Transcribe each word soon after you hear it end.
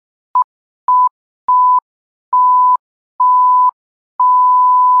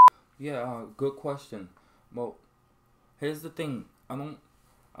Yeah, good question. Well, here's the thing. I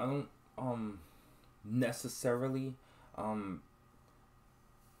don't necessarily um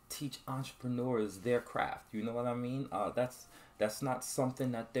teach entrepreneurs their craft. You know what I mean? That's not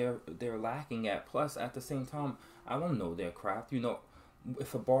something that they're lacking at. Plus, at the same time, I don't know their craft. You know,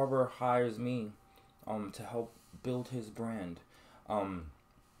 if a barber hires me to help build his brand, um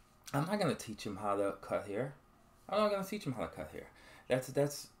I'm not gonna teach him how to cut hair. I'm not gonna teach him how to cut hair.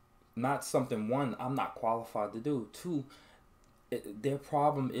 That's not something, one, I'm not qualified to do. Two, their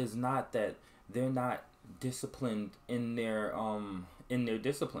problem is not that they're not disciplined in their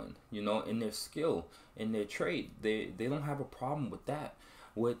discipline, you know, in their skill, in their trade. They don't have a problem with that.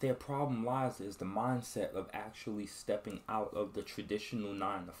 What their problem lies is the mindset of actually stepping out of the traditional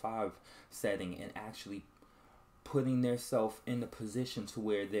 9 to 5 setting and actually putting themselves in a position to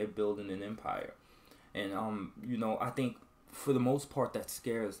where they're building an empire. And you know, I think for the most part that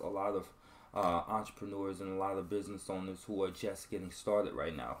scares a lot of entrepreneurs and a lot of business owners who are just getting started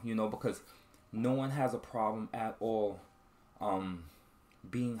right now. You know, because no one has a problem at all um,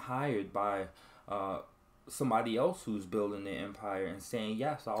 being hired by uh, somebody else who's building their empire and saying,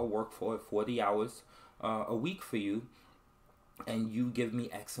 yes, I'll work for 40 hours a week for you, and you give me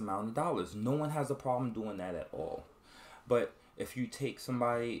X amount of dollars. No one has a problem doing that at all. But if you take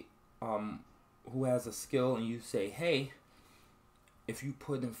somebody who has a skill and you say, hey, if you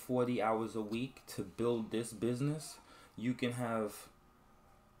put in 40 hours a week to build this business, you can have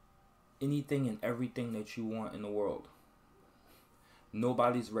anything and everything that you want in the world.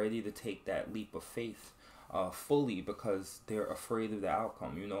 Nobody's ready to take that leap of faith fully because they're afraid of the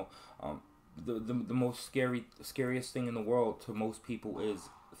outcome. You know, the most scariest thing in the world to most people is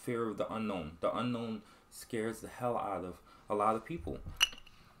fear of the unknown. The unknown scares the hell out of a lot of people,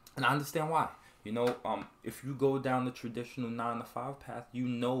 and I understand why. You know, if you go down the traditional 9 to 5 path, you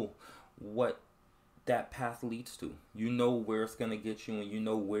know what that path leads to. You know where it's gonna get you, and you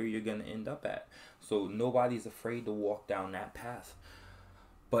know where you're gonna end up at. So nobody's afraid to walk down that path.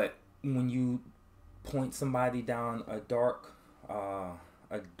 But when you point somebody down a dark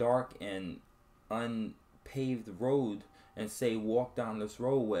and unpaved road and say walk down this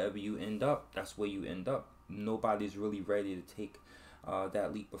road, wherever you end up, that's where you end up. Nobody's really ready to take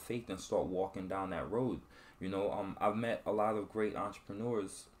that leap of faith and start walking down that road. You know, I've met a lot of great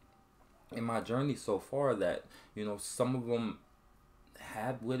entrepreneurs in my journey so far that, you know, some of them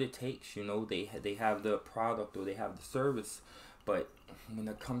have what it takes. You know, they have the product or they have the service, but when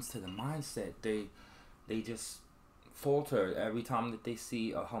it comes to the mindset, they just falter every time that they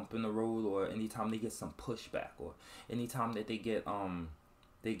see a hump in the road, or anytime they get some pushback, or anytime that they get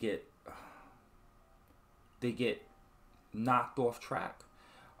they get knocked off track.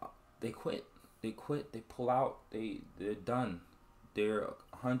 They quit. They pull out. They're done. They're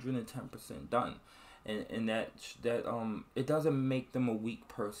 110% done, and that it doesn't make them a weak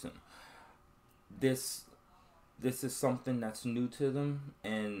person. This this is something that's new to them,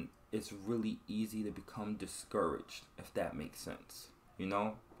 and it's really easy to become discouraged, if that makes sense. You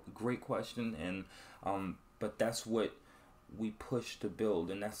know, great question, and but that's what we push to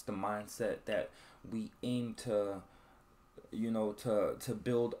build, and that's the mindset that we aim to, you know, to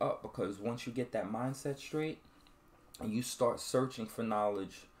build up. Because once you get that mindset straight and you start searching for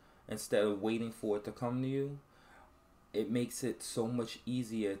knowledge instead of waiting for it to come to you, it makes it so much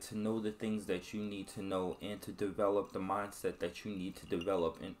easier to know the things that you need to know and to develop the mindset that you need to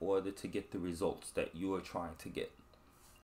develop in order to get the results that you are trying to get.